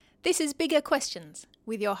This is Bigger Questions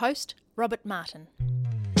with your host, Robert Martin.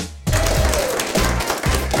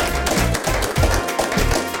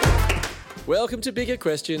 Welcome to Bigger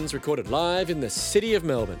Questions, recorded live in the city of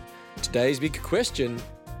Melbourne. Today's big question: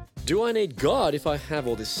 do I need God if I have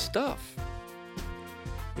all this stuff?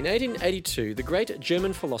 In 1882, the great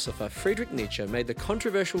German philosopher Friedrich Nietzsche made the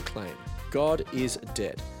controversial claim, God is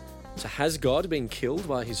dead. So has God been killed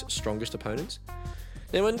by his strongest opponents?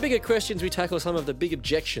 Now, in Bigger Questions, we tackle some of the big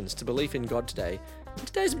objections to belief in God today. And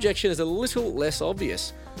today's objection is a little less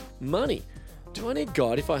obvious. Money. Do I need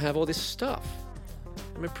God if I have all this stuff?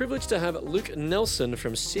 I'm privileged to have Luke Nelson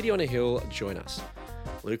from City on a Hill join us.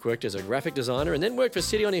 Luke worked as a graphic designer and then worked for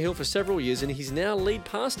City on a Hill for several years, and he's now lead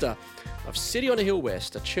pastor of City on a Hill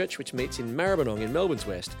West, a church which meets in Maribyrnong in Melbourne's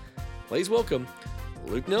West. Please welcome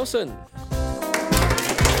Luke Nelson.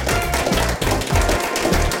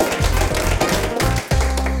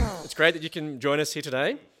 It's great that you can join us here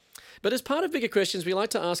today. But as part of Bigger Questions, we like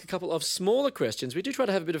to ask a couple of smaller questions. We do try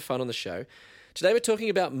to have a bit of fun on the show. Today we're talking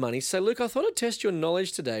about money. So Luke, I thought I'd test your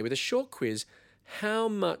knowledge today with a short quiz. How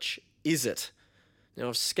much is it? Now,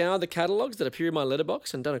 I've scoured the catalogues that appear in my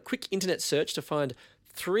letterbox and done a quick internet search to find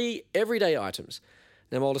 3 everyday items.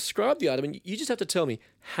 Now, I'll describe the item and you just have to tell me,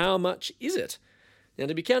 how much is it? Now,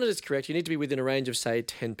 to be counted as correct, you need to be within a range of, say,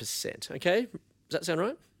 10%. Okay? Does that sound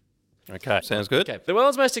right? Okay, sounds good. Okay. The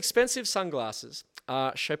world's most expensive sunglasses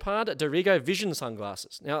are Chopard de Rigo Vision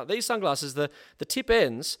sunglasses. Now, these sunglasses, the tip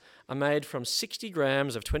ends are made from 60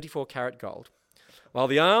 grams of 24 karat gold, while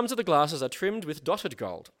the arms of the glasses are trimmed with dotted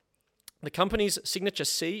gold. The company's signature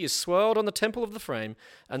C is swirled on the temple of the frame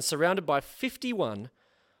and surrounded by 51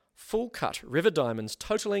 full-cut river diamonds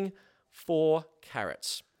totaling 4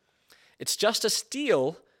 carats. It's just a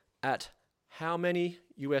steal at how many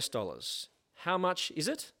US dollars? How much is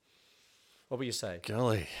it? What will you say?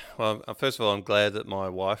 Golly. Well, first of all, I'm glad that my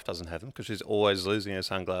wife doesn't have them because she's always losing her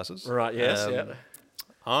sunglasses. Right, yes, yeah.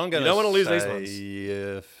 I'm going You don't want to lose these ones.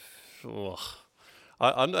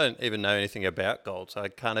 I don't even know anything about gold, so I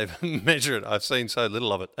can't even measure it. I've seen so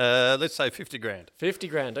little of it. Let's say 50 grand. 50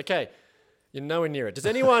 grand, okay. You're nowhere near it. Does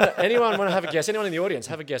anyone want to have a guess? Anyone in the audience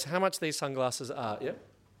have a guess how much these sunglasses are? Yeah?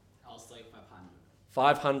 I'll say 500.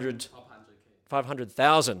 500. 500K.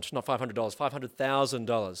 $500,000, not $500,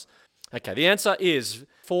 $500,000. Okay, the answer is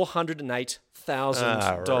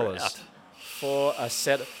 $408,000 right. for a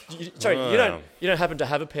set. You don't happen to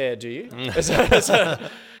have a pair, do you? I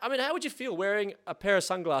mean, how would you feel wearing a pair of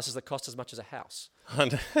sunglasses that cost as much as a house?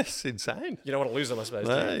 That's insane. You don't want to lose them, I suppose.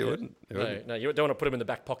 No, do you? you wouldn't. No, you don't want to put them in the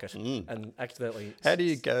back pocket and accidentally. How do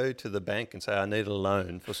you go to the bank and say, I need a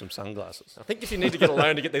loan for some sunglasses? I think if you need to get a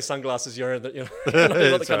loan to get these sunglasses, you're not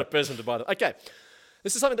the kind of person to buy them. Okay,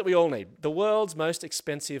 this is something that we all need. The world's most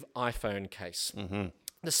expensive iPhone case. Mm-hmm.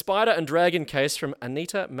 The Spider and Dragon case from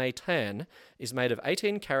Anita May Tan is made of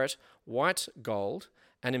 18 karat white gold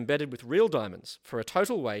and embedded with real diamonds for a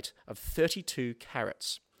total weight of 32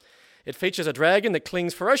 carats. It features a dragon that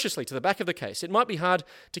clings ferociously to the back of the case. It might be hard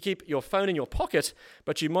to keep your phone in your pocket,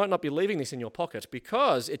 but you might not be leaving this in your pocket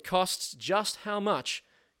because it costs just how much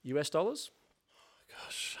US dollars?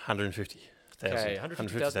 Gosh, 150,000. Okay,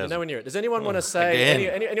 150,000. You're nowhere near it. Does anyone want to say,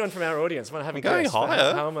 anyone from our audience want to have a going guess?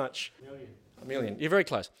 higher. How much? A million. You're very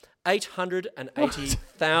close.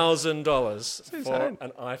 $880,000 for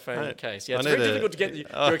an iPhone case. Yeah, it's very difficult to get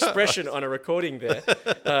your expression on a recording there.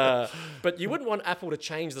 But you wouldn't want Apple to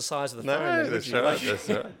change the size of the phone. No, that's right. That's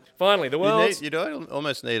right. Finally, the world's... You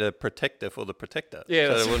almost need a protector for the protector. Yeah,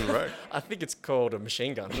 so it wouldn't work. I think it's called a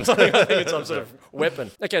machine gun or something. I think it's some sort of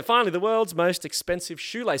weapon. Okay, finally, the world's most expensive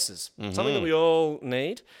shoelaces. Mm-hmm. Something that we all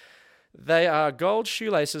need. They are gold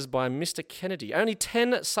shoelaces by Mr. Kennedy. Only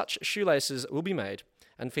 10 such shoelaces will be made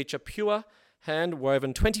and feature pure,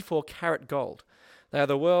 hand-woven 24-karat gold. They are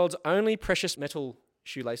the world's only precious metal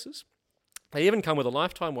shoelaces. They even come with a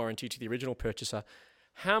lifetime warranty to the original purchaser.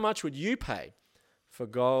 How much would you pay for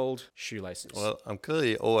gold shoelaces? Well, I'm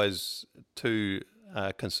clearly always too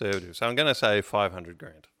conservative, so I'm going to say 500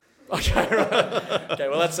 grand. Okay, right. Okay,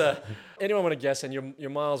 well, that's anyone want to guess, and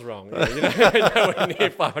you're miles wrong. Nowhere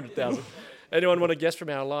near 500,000. Anyone want to guess from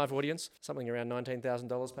our live audience? Something around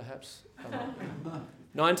 $19,000, perhaps?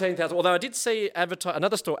 19,000. Although I did see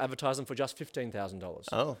another store advertising for just $15,000.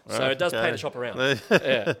 Oh, right, so it does pay to shop around.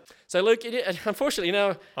 Yeah. So Luke, unfortunately,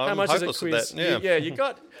 how much is a quiz? You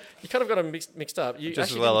kind of got them mixed up.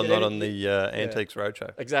 Just as well I'm not on the Antiques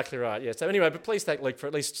Roadshow. Exactly right. Yeah. So anyway, but please thank Luke for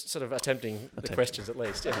at least sort of attempting the questions at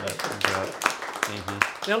least. Yeah.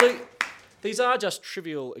 Mm-hmm. Now, Luke, these are just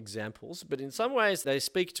trivial examples, but in some ways they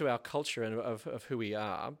speak to our culture and of who we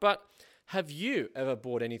are. But Have you ever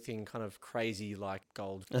bought anything kind of crazy like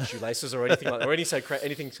gold shoelaces or anything like, or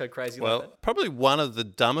anything so crazy like Well, that? probably one of the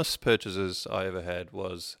dumbest purchases I ever had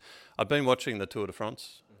was I've been watching the Tour de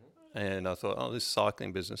France, and I thought, oh, this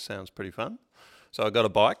cycling business sounds pretty fun. So I got a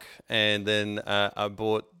bike, and then I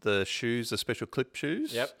bought the shoes, the special clip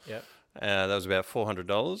shoes. Yep. That was about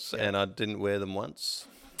 $400, and I didn't wear them once.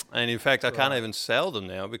 And in fact, I can't even sell them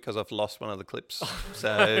now because I've lost one of the clips.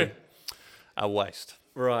 So a waste.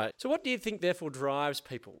 Right. So what do you think therefore drives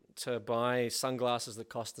people to buy sunglasses that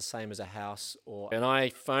cost the same as a house or an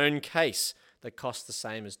iPhone case that costs the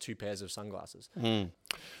same as 2 pairs of sunglasses? What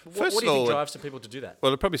do you think drives some people to do that?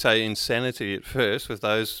 Well, I'd probably say insanity at first with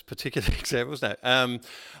those particular examples. No,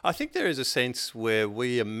 I think there is a sense where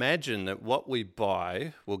we imagine that what we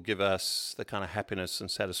buy will give us the kind of happiness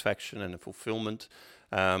and satisfaction and the fulfillment,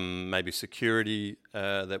 maybe security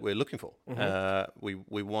that we're looking for.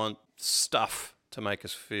 We want stuff to make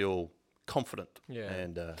us feel confident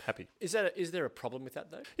and happy. Is there a problem with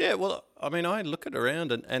that though? Yeah, well, I mean, I look at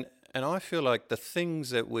around and I feel like the things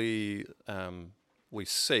that we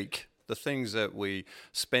seek, the things that we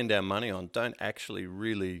spend our money on, don't actually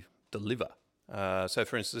really deliver. So,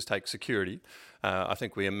 for instance, take security. I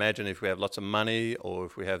think we imagine if we have lots of money or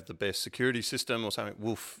if we have the best security system or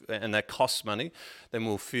something, and that costs money, then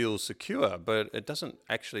we'll feel secure. But it doesn't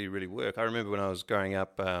actually really work. I remember when I was growing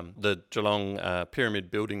up, the Geelong Pyramid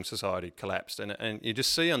Building Society collapsed. And you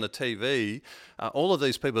just see on the TV, all of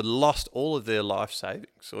these people had lost all of their life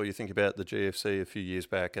savings. Or you think about the GFC a few years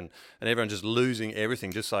back and everyone just losing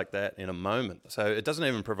everything just like that in a moment. So it doesn't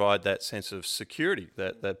even provide that sense of security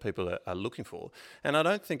that people are looking for. And I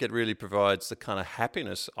don't think it really provides the kind of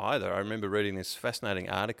happiness either. I remember reading this fascinating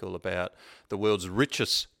article about the world's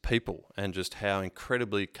richest people and just how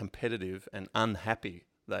incredibly competitive and unhappy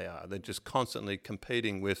they are. They're just constantly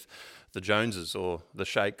competing with the Joneses or the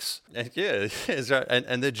Sheikhs. And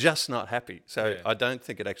and they're just not happy. So I don't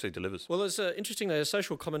think it actually delivers. Well, it's interesting. A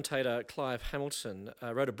social commentator, Clive Hamilton,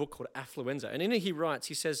 wrote a book called Affluenza. And in it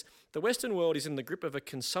he says, the Western world is in the grip of a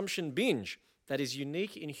consumption binge that is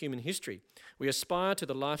unique in human history. We aspire to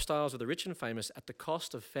the lifestyles of the rich and famous at the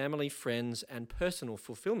cost of family, friends, and personal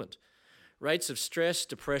fulfillment. Rates of stress,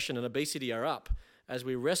 depression, and obesity are up as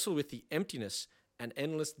we wrestle with the emptiness and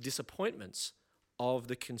endless disappointments of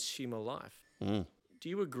the consumer life. Do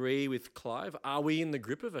you agree with Clive? Are we in the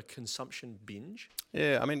grip of a consumption binge?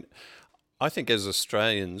 Yeah, I mean, I think as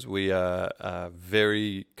Australians, we are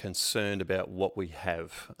very concerned about what we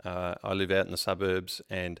have. I live out in the suburbs,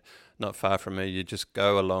 and not far from me, you just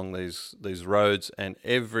go along these roads, and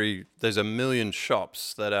there's a million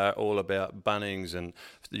shops that are all about Bunnings and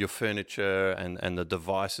your furniture and the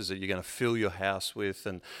devices that you're going to fill your house with,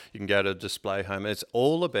 and you can go to a display home. It's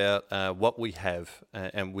all about what we have,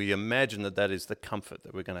 and we imagine that is the comfort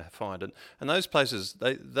that we're going to find. And those places,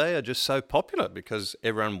 they are just so popular because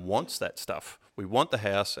everyone wants that stuff. We want the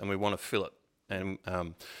house and we want to fill it. And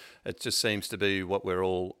it just seems to be what we're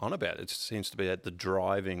all on about. It just seems to be the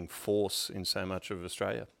driving force in so much of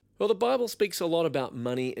Australia. Well, the Bible speaks a lot about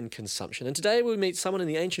money and consumption, and today we meet someone in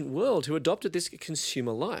the ancient world who adopted this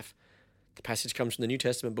consumer life. The passage comes from the New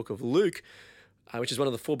Testament book of Luke, which is one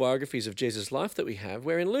of the 4 biographies of Jesus' life that we have,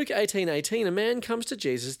 where in Luke 18:18, a man comes to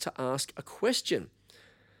Jesus to ask a question.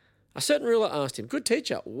 A certain ruler asked him, "Good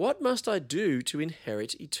teacher, what must I do to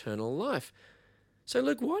inherit eternal life?" So,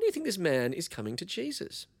 Luke, why do you think this man is coming to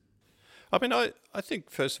Jesus? I mean, I think,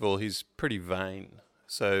 first of all, he's pretty vain.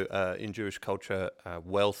 So in Jewish culture,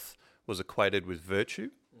 wealth was equated with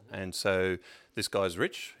virtue. And so this guy's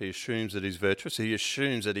rich. He assumes that he's virtuous. He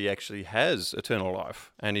assumes that he actually has eternal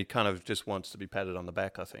life. And he kind of just wants to be patted on the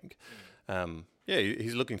back, I think.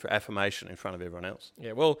 He's looking for affirmation in front of everyone else.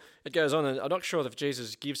 Yeah, well, it goes on, and I'm not sure if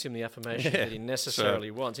Jesus gives him the affirmation that he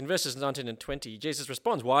necessarily wants. In verses 19 and 20, Jesus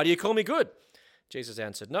responds, "Why do you call me good?" Jesus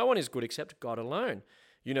answered, "No one is good except God alone.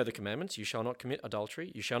 You know the commandments. You shall not commit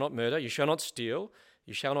adultery. You shall not murder. You shall not steal.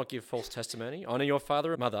 You shall not give false testimony. Honor your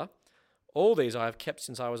father and mother. All these I have kept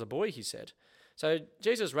since I was a boy," he said. So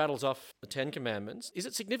Jesus rattles off the 10 commandments. Is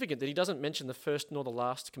it significant that he doesn't mention the first nor the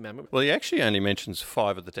last commandment? Well, he actually only mentions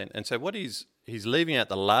 5 of the 10. And so what he's leaving out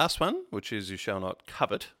the last one, which is you shall not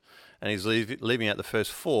covet, and he's leaving out the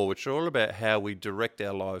first 4, which are all about how we direct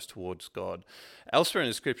our lives towards God. Elsewhere in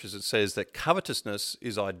the scriptures, it says that covetousness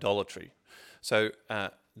is idolatry. So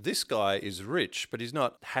this guy is rich, but he's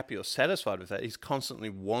not happy or satisfied with that. He's constantly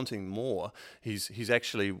wanting more. He's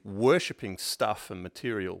actually worshipping stuff and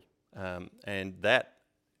material, and that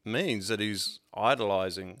means that he's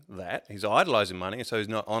idolizing that. He's idolizing money, and so he's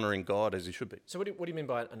not honoring God as he should be. So what do you mean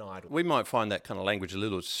by an idol? We might find that kind of language a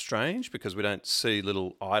little strange because we don't see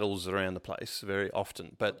little idols around the place very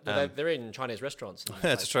often. But They're in Chinese restaurants. And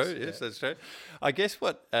that's places, true. Yes, that's true. I guess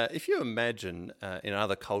if you imagine in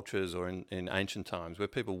other cultures or in ancient times where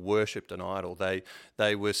people worshipped an idol,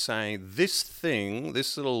 they were saying this thing,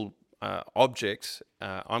 this little object,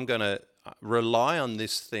 I'm going to rely on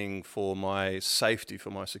this thing for my safety,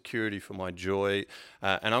 for my security, for my joy,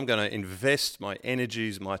 and I'm going to invest my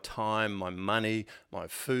energies, my time, my money, my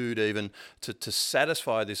food even, to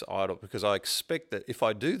satisfy this idol, because I expect that if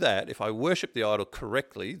I do that, if I worship the idol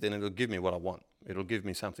correctly, then it'll give me what I want. It'll give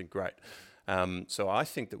me something great. So I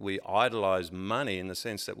think that we idolize money in the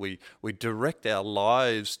sense that we direct our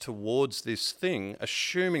lives towards this thing,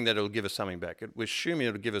 assuming that it'll give us something back. We're assuming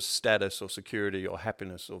it'll give us status or security or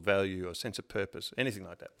happiness or value or sense of purpose, anything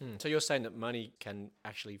like that. So you're saying that money can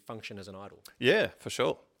actually function as an idol? Yeah, for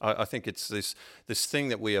sure. I think it's this thing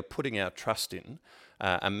that we are putting our trust in,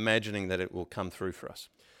 imagining that it will come through for us.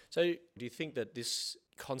 So do you think that this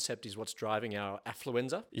concept is what's driving our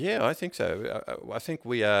affluenza? Yeah, I think so. I think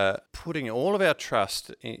we are putting all of our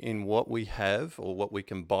trust in what we have or what we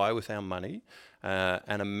can buy with our money,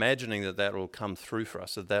 and imagining that will come through for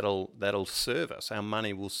us, that'll serve us. Our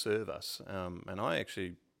money will serve us. And I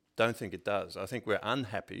actually don't think it does. I think we're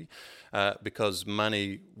unhappy because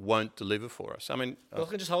money won't deliver for us. I mean, well, I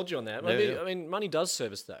can just hold you on that. Yeah, I mean, money does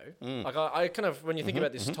serve us, though. Like I kind of, when you think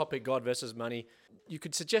about this topic, God versus money, you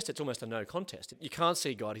could suggest it's almost a no contest. You can't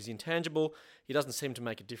see God. He's intangible. He doesn't seem to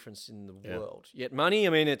make a difference in the world. Yet money, I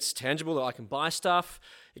mean, it's tangible. I can buy stuff.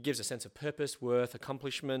 It gives a sense of purpose, worth,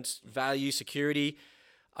 accomplishment, value, security.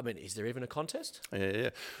 I mean, is there even a contest?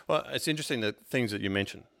 Yeah. Well, it's interesting that things that you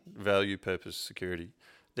mentioned, value, purpose, security,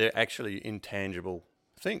 they're actually intangible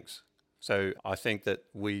things. So I think that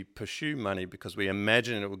we pursue money because we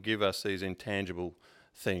imagine it will give us these intangible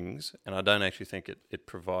things, and I don't actually think it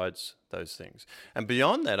provides those things. And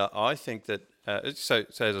beyond that, I think that, so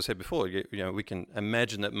as I said before, we can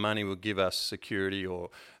imagine that money will give us security or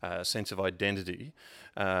a sense of identity,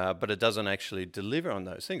 but it doesn't actually deliver on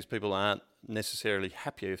those things. People aren't necessarily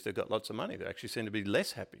happier if they've got lots of money. They actually seem to be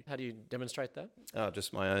less happy. How do you demonstrate that? Oh,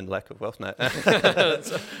 just my own lack of wealth. No.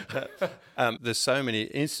 There's so many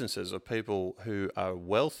instances of people who are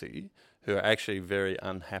wealthy who are actually very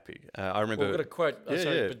unhappy. I remember... Well, I've got a quote.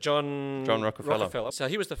 But John Rockefeller. So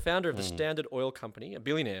he was the founder of the Standard Oil Company, a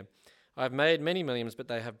billionaire. I've made many millions, but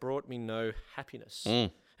they have brought me no happiness.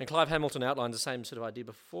 And Clive Hamilton outlined the same sort of idea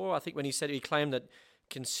before. I think when he claimed that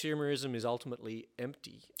consumerism is ultimately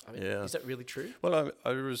empty. I mean, is that really true? Well,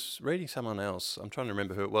 I was reading someone else. I'm trying to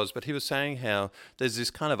remember who it was, but he was saying how there's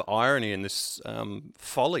this kind of irony and this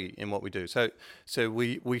folly in what we do. So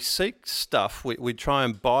we seek stuff. We try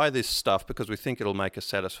and buy this stuff because we think it'll make us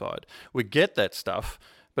satisfied. We get that stuff,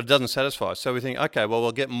 but it doesn't satisfy us. So we think, okay, well,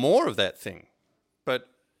 we'll get more of that thing. But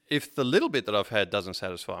if the little bit that I've had doesn't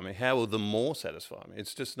satisfy me, how will the more satisfy me?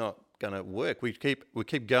 It's just not going to work. We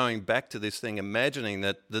keep going back to this thing, imagining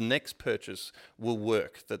that the next purchase will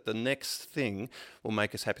work, that the next thing will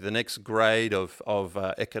make us happy, the next grade of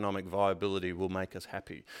economic viability will make us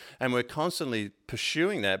happy. And we're constantly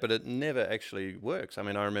pursuing that, but it never actually works. I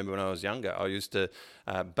mean, I remember when I was younger, I used to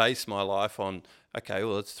base my life on, okay,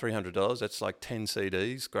 well, it's $300. That's like 10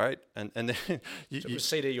 CDs. Great. And then... So it was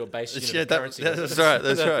CD your base unit yeah, of currency. that's right.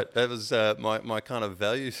 That's right. That was my kind of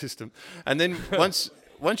value system. And then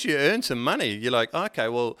once you earn some money, you're like, okay,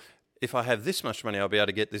 well, if I have this much money, I'll be able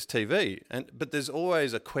to get this TV. But there's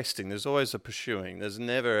always a questing. There's always a pursuing. There's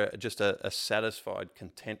never just a satisfied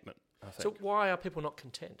contentment, I think. So why are people not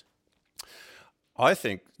content? I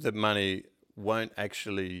think that money won't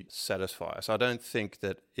actually satisfy us. I don't think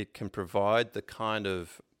that it can provide the kind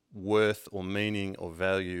of worth or meaning or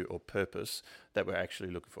value or purpose that we're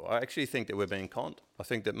actually looking for. I actually think that we're being conned. I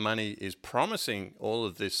think that money is promising all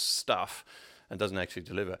of this stuff and doesn't actually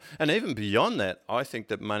deliver. And even beyond that, I think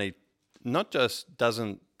that money not just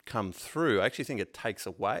doesn't come through, I actually think it takes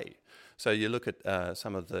away. So you look at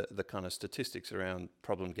some of the kind of statistics around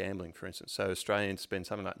problem gambling, for instance. So Australians spend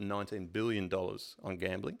something like $19 billion on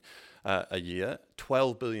gambling a year,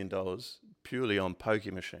 $12 billion purely on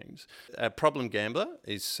poker machines. A problem gambler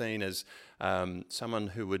is seen as someone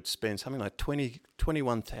who would spend something like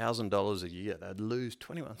 $21,000 a year. They'd lose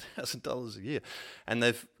 $21,000 a year. And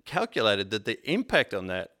they've calculated that the impact on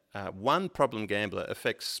that, one problem gambler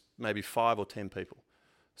affects maybe 5 or 10 people.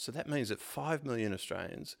 So that means that 5 million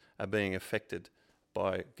Australians are being affected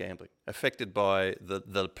by gambling, affected by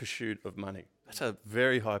the pursuit of money. That's a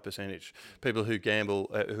very high percentage. People who gamble,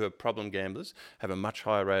 who are problem gamblers, have a much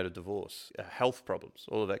higher rate of divorce, health problems,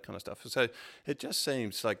 all of that kind of stuff. So it just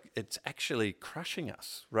seems like it's actually crushing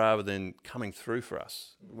us rather than coming through for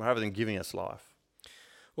us, rather than giving us life.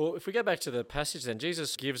 Well, if we go back to the passage, then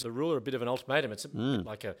Jesus gives the ruler a bit of an ultimatum. It's a bit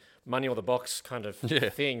like a money or the box kind of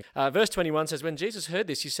thing. Verse 21 says, when Jesus heard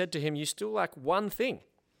this, he said to him, you still lack one thing.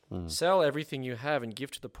 Sell everything you have and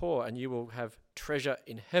give to the poor, and you will have treasure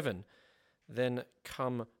in heaven. Then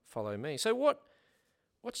come follow me. So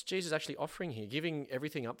what's Jesus actually offering here? Giving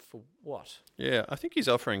everything up for what? Yeah, I think he's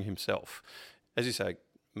offering himself. As you say,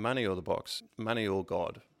 money or the box, money or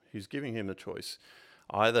God. He's giving him the choice.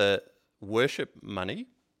 Either worship money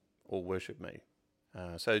or worship me.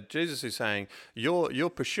 So Jesus is saying, you're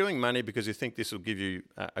pursuing money because you think this will give you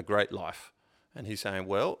a great life. And he's saying,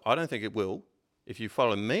 well, I don't think it will. If you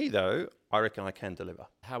follow me, though, I reckon I can deliver.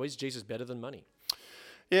 How is Jesus better than money?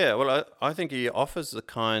 Yeah, well, I think he offers the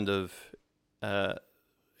kind of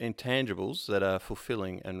intangibles that are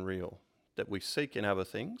fulfilling and real, that we seek in other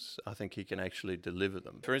things. I think he can actually deliver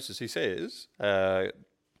them. For instance, he says,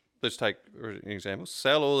 let's take an example,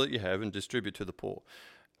 sell all that you have and distribute to the poor.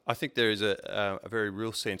 I think there is a very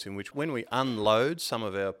real sense in which when we unload some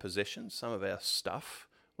of our possessions, some of our stuff,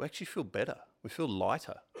 we actually feel better. We feel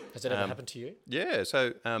lighter. Has that ever happened to you? Yeah,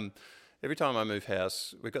 so every time I move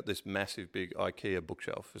house, we've got this massive big IKEA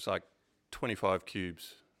bookshelf. It's like 25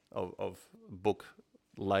 cubes of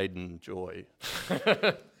book-laden joy.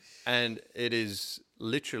 And it is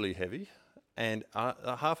literally heavy. And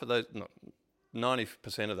half of those,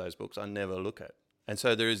 90% of those books I never look at. And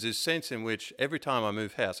so there is this sense in which every time I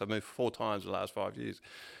move house, I've moved 4 times in the last 5 years,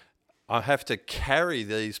 I have to carry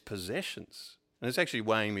these possessions. And it's actually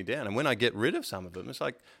weighing me down. And when I get rid of some of them, it's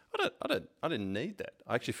like, I didn't need that.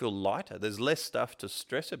 I actually feel lighter. There's less stuff to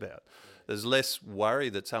stress about. There's less worry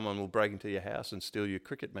that someone will break into your house and steal your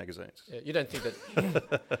cricket magazines. Yeah, you don't think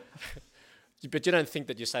that... But you don't think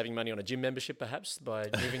that you're saving money on a gym membership, perhaps, by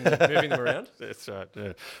moving them around? That's right.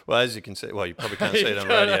 Yeah. Well, as you can see, you probably can't see it on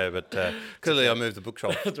radio, but clearly I moved the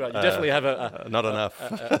bookshelf. That's right. You definitely have not enough.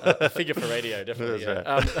 A figure for radio, definitely.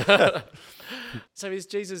 That's right. So is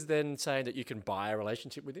Jesus then saying that you can buy a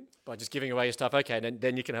relationship with him by just giving away your stuff? Okay,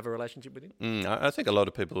 then you can have a relationship with him? I think a lot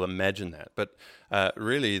of people imagine that, but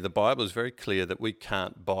really the Bible is very clear that we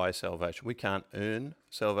can't buy salvation. We can't earn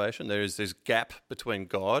salvation. There is this gap between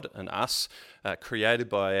God and us, created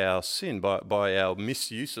by our sin, by our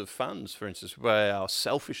misuse of funds, for instance, by our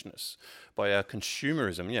selfishness, by our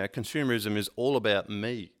consumerism. Yeah, consumerism is all about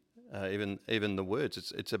me. Even the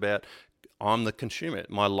words, it's about I'm the consumer.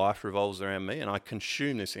 My life revolves around me, and I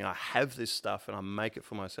consume this thing. I have this stuff, and I make it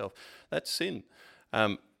for myself. That's sin.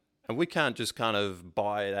 And we can't just kind of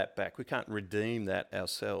buy that back. We can't redeem that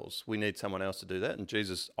ourselves. We need someone else to do that, and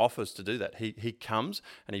Jesus offers to do that. He comes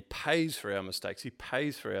and he pays for our mistakes. He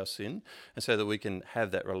pays for our sin, and so that we can have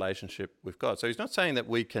that relationship with God. So he's not saying that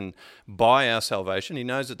we can buy our salvation. He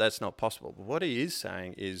knows that that's not possible. But what he is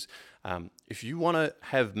saying is, if you want to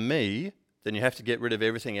have me, then you have to get rid of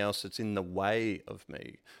everything else that's in the way of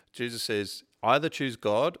me. Jesus says, either choose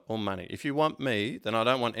God or money. If you want me, then I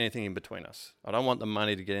don't want anything in between us. I don't want the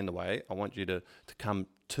money to get in the way. I want you to come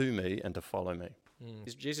to me and to follow me.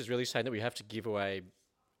 Is Jesus really saying that we have to give away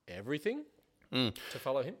everything to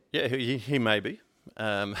follow him? Yeah, he may be.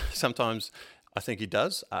 Sometimes I think he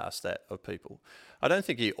does ask that of people. I don't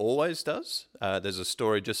think he always does. There's a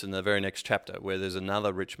story just in the very next chapter where there's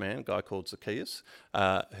another rich man, a guy called Zacchaeus,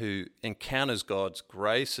 who encounters God's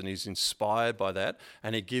grace and he's inspired by that,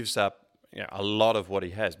 and he gives up a lot of what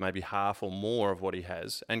he has, maybe half or more of what he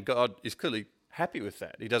has, and God is clearly happy with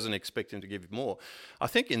that. He doesn't expect him to give more. I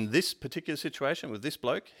think in this particular situation with this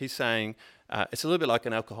bloke, he's saying it's a little bit like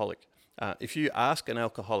an alcoholic. If you ask an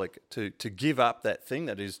alcoholic to give up that thing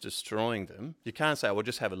that is destroying them, you can't say, well,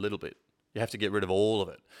 just have a little bit. You have to get rid of all of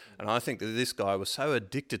it. And I think that this guy was so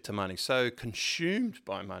addicted to money, so consumed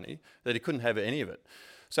by money, that he couldn't have any of it.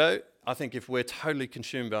 So I think if we're totally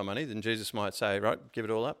consumed by money, then Jesus might say, right, give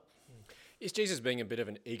it all up. Is Jesus being a bit of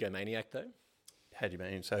an egomaniac, though? How do you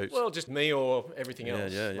mean? So, well, just me or everything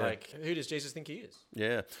else. Yeah. Like, who does Jesus think he is?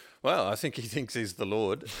 Yeah. Well, I think he thinks he's the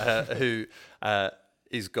Lord, who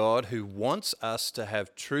is God, who wants us to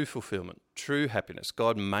have true fulfillment, true happiness.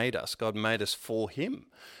 God made us. God made us for him.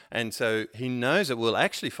 And so he knows that we'll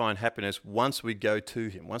actually find happiness once we go to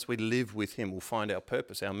him. Once we live with him, we'll find our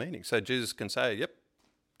purpose, our meaning. So Jesus can say, yep,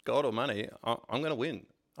 God or money, I'm going to win.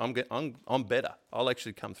 I'm better. I'll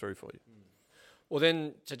actually come through for you. Well,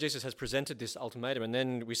 then, so Jesus has presented this ultimatum, and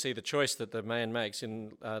then we see the choice that the man makes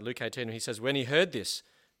in Luke 18. He says, when he heard this,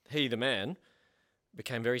 he, the man,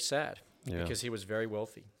 became very sad Yeah. because he was very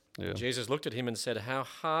wealthy. Yeah. Jesus looked at him and said, "How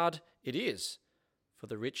hard it is for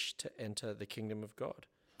the rich to enter the kingdom of God."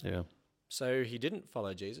 Yeah. So he didn't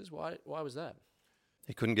follow Jesus. Why was that?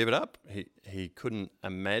 He couldn't give it up. He couldn't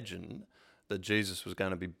imagine that Jesus was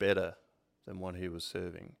going to be better than what he was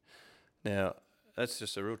serving. Now, that's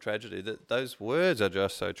just a real tragedy. That those words are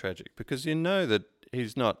just so tragic, because you know that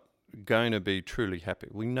he's not going to be truly happy.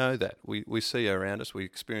 We know that. We see around us, we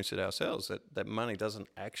experience it ourselves, that money doesn't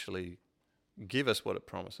actually give us what it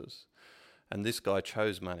promises. And this guy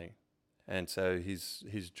chose money. And so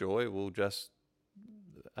his joy will just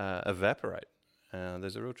evaporate.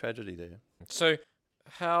 There's a real tragedy there. So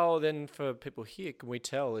how then, for people here, can we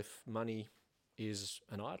tell if money is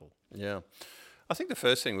an idol? Yeah. I think the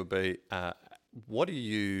first thing would be, how do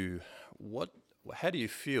you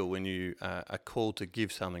feel when you are called to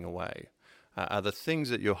give something away? Are the things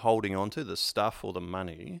that you're holding onto, the stuff or the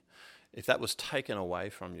money, if that was taken away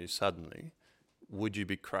from you suddenly, would you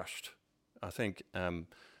be crushed? I think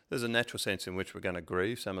there's a natural sense in which we're going to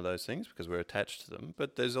grieve some of those things because we're attached to them,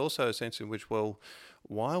 but there's also a sense in which, well,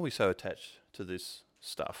 why are we so attached to this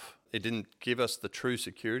stuff? It didn't give us the true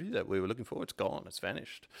security that we were looking for. It's gone. It's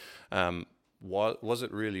vanished. Why was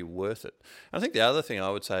it really worth it? I think the other thing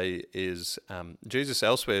I would say is Jesus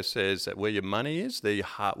elsewhere says that where your money is, there your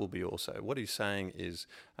heart will be also. What he's saying is,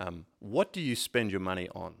 what do you spend your money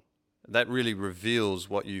on? That really reveals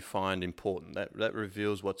what you find important. That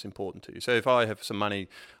reveals what's important to you. So if I have some money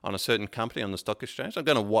on a certain company on the stock exchange, I'm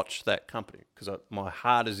going to watch that company because my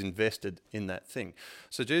heart is invested in that thing.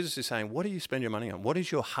 So Jesus is saying, what do you spend your money on? What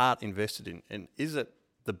is your heart invested in? And is it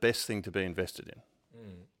the best thing to be invested in?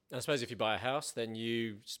 I suppose if you buy a house, then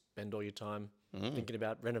you spend all your time thinking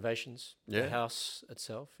about renovations, the house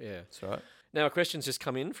itself. Yeah, That's right. Now, a question's just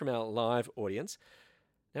come in from our live audience.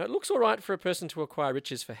 Now, it looks all right for a person to acquire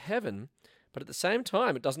riches for heaven, but at the same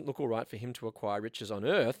time, it doesn't look all right for him to acquire riches on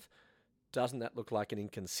earth. Doesn't that look like an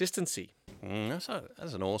inconsistency? That's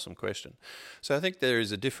an awesome question. So I think there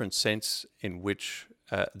is a different sense in which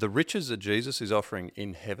the riches that Jesus is offering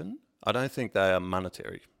in heaven, I don't think they are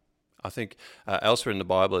monetary. I think elsewhere in the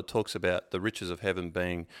Bible it talks about the riches of heaven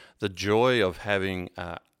being the joy of having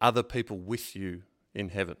other people with you in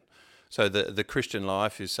heaven. So the Christian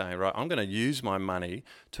life is saying, right, I'm going to use my money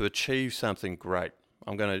to achieve something great.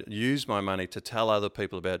 I'm going to use my money to tell other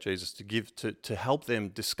people about Jesus, to help them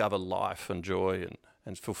discover life and joy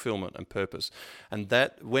and fulfillment and purpose. And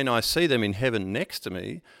that when I see them in heaven next to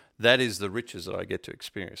me, that is the riches that I get to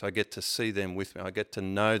experience. I get to see them with me. I get to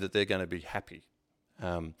know that they're going to be happy.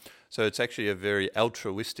 So it's actually a very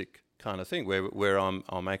altruistic kind of thing where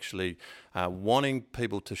I'm actually wanting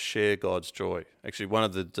people to share God's joy. Actually, one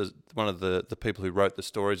of the people who wrote the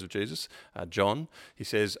stories of Jesus, John, he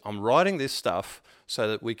says, I'm writing this stuff so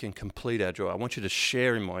that we can complete our joy. I want you to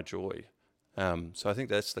share in my joy. So I think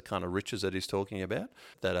that's the kind of riches that he's talking about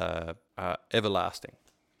that are everlasting.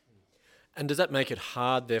 And does that make it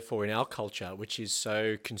hard, therefore, in our culture, which is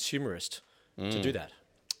so consumerist, to do that?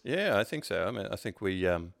 Yeah, I think so. I mean, I think we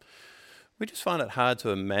just find it hard to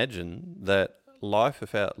imagine that life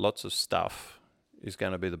without lots of stuff is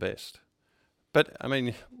going to be the best. But, I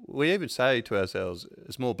mean, we even say to ourselves,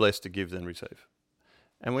 it's more blessed to give than receive.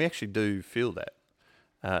 And we actually do feel that.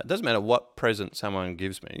 It doesn't matter what present someone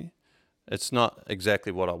gives me, it's not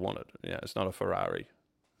exactly what I wanted. It's not a Ferrari.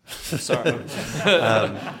 Sorry.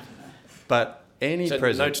 But any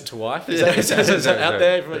present... Note to wife? Is that out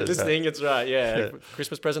there for listening? It's right, yeah.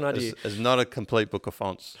 Christmas present idea. It's not a complete book of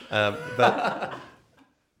fonts. But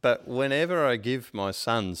whenever I give my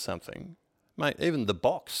sons something, mate, even the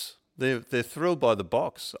box, they're thrilled by the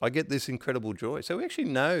box. I get this incredible joy. So we actually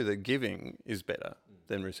know that giving is better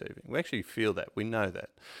than receiving. We actually feel that. We know that.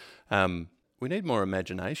 We need more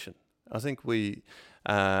imagination. I think we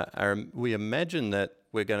imagine that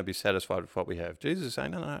we're going to be satisfied with what we have. Jesus is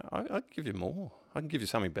saying, no, I can give you more. I can give you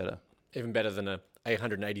something better. Even better than a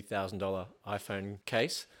 $880,000 iPhone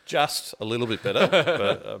case? Just a little bit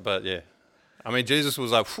better, but yeah. I mean, Jesus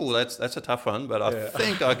was like, "Phew, that's a tough one, but I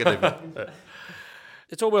think I could do it."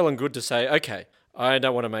 It's all well and good to say, okay, I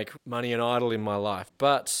don't want to make money an idol in my life,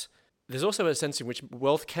 but there's also a sense in which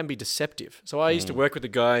wealth can be deceptive. So I used to work with a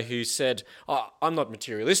guy who said, I'm not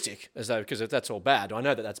materialistic, because that's all bad. I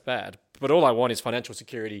know that that's bad, but all I want is financial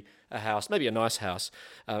security, a house, maybe a nice house,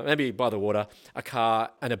 maybe by the water, a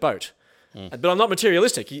car and a boat. But I'm not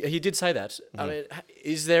materialistic. He did say that. I mean,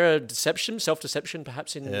 is there a deception, self-deception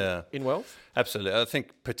perhaps in wealth? Absolutely. I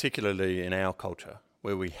think particularly in our culture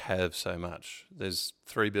where we have so much, there's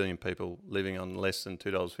 3 billion people living on less than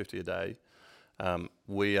 $2.50 a day.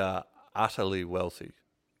 We are utterly wealthy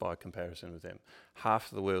by comparison with them.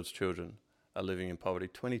 Half of the world's children are living in poverty.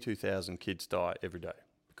 22,000 kids die every day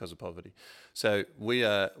because of poverty. So we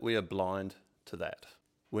are blind to that.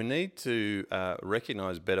 We need to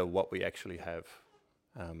recognise better what we actually have.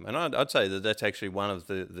 And I'd say that that's actually one of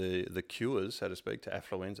the cures, so to speak, to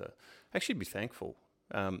affluenza. Actually be thankful.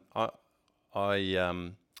 Why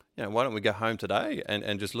don't we go home today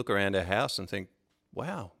and just look around our house and think,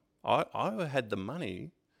 wow, I had the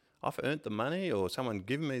money, I've earned the money, or someone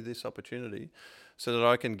given me this opportunity so that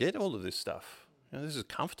I can get all of this stuff. This is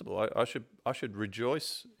comfortable. I should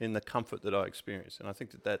rejoice in the comfort that I experience. And I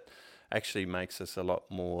think that actually makes us a lot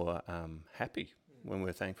more happy when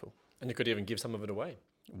we're thankful. And you could even give some of it away.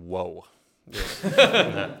 Whoa. Yes.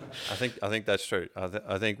 No, I think that's true.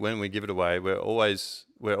 I think when we give it away, we're always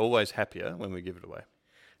happier when we give it away.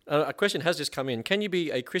 A question has just come in. Can you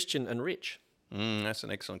be a Christian and rich? That's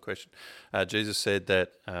an excellent question. Jesus said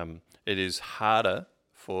that it is harder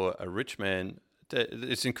for a rich man.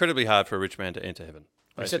 It's incredibly hard for a rich man to enter heaven.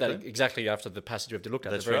 I said that exactly after the passage we've looked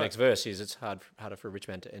at. That's the very right. next verse is it's harder for a rich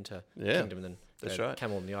man to enter the kingdom than that's the right.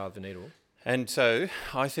 camel in the eye of the needle. And so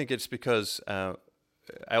I think it's because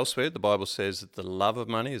elsewhere the Bible says that the love of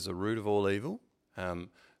money is the root of all evil.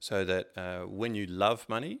 So that when you love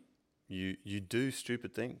money, you do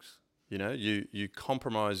stupid things. You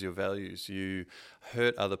compromise your values. You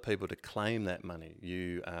hurt other people to claim that money.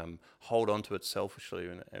 You hold on to it selfishly.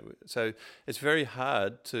 So it's very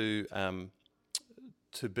hard to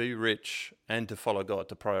be rich and to follow God,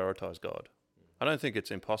 to prioritise God. I don't think it's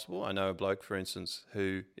impossible. I know a bloke, for instance,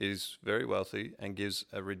 who is very wealthy and gives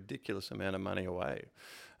a ridiculous amount of money away.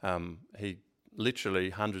 He literally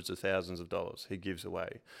hundreds of thousands of dollars he gives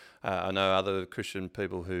away. I know other Christian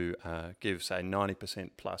people who give, say, 90%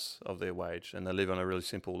 plus of their wage, and they live on a really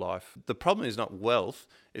simple life. The problem is not wealth,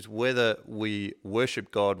 it's whether we worship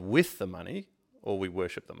God with the money or we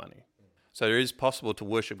worship the money. So it is possible to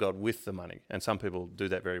worship God with the money, and some people do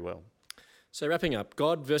that very well. So wrapping up,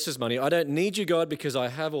 God versus money. I don't need you, God, because I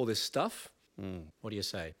have all this stuff. What do you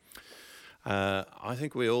say? I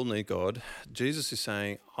think we all need God. Jesus is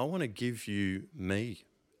saying, I want to give you me.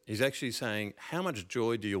 He's actually saying, how much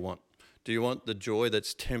joy do you want? Do you want the joy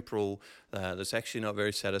that's temporal, that's actually not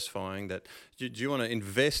very satisfying? Do you want to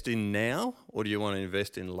invest in now, or do you want to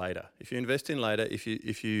invest in later? If you invest in later, if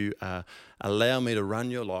you allow me to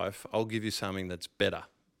run your life, I'll give you something that's better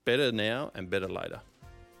now and better later.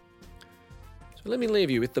 So let me leave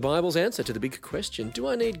you with the Bible's answer to the big question, do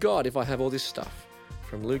I need God if I have all this stuff?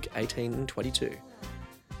 From Luke 18:22.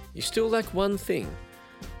 You still lack one thing.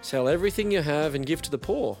 Sell everything you have and give to the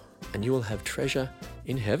poor, and you will have treasure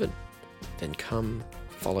in heaven. Then come,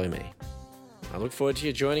 follow me. I look forward to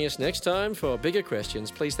you joining us next time for bigger questions.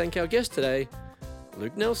 Please thank our guest today,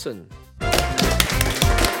 Luke Nelson.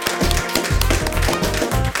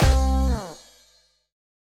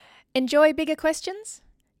 Enjoy bigger questions?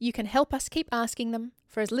 You can help us keep asking them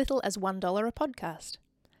for as little as $1 a podcast.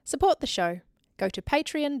 Support the show. Go to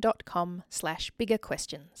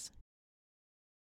patreon.com/biggerquestions.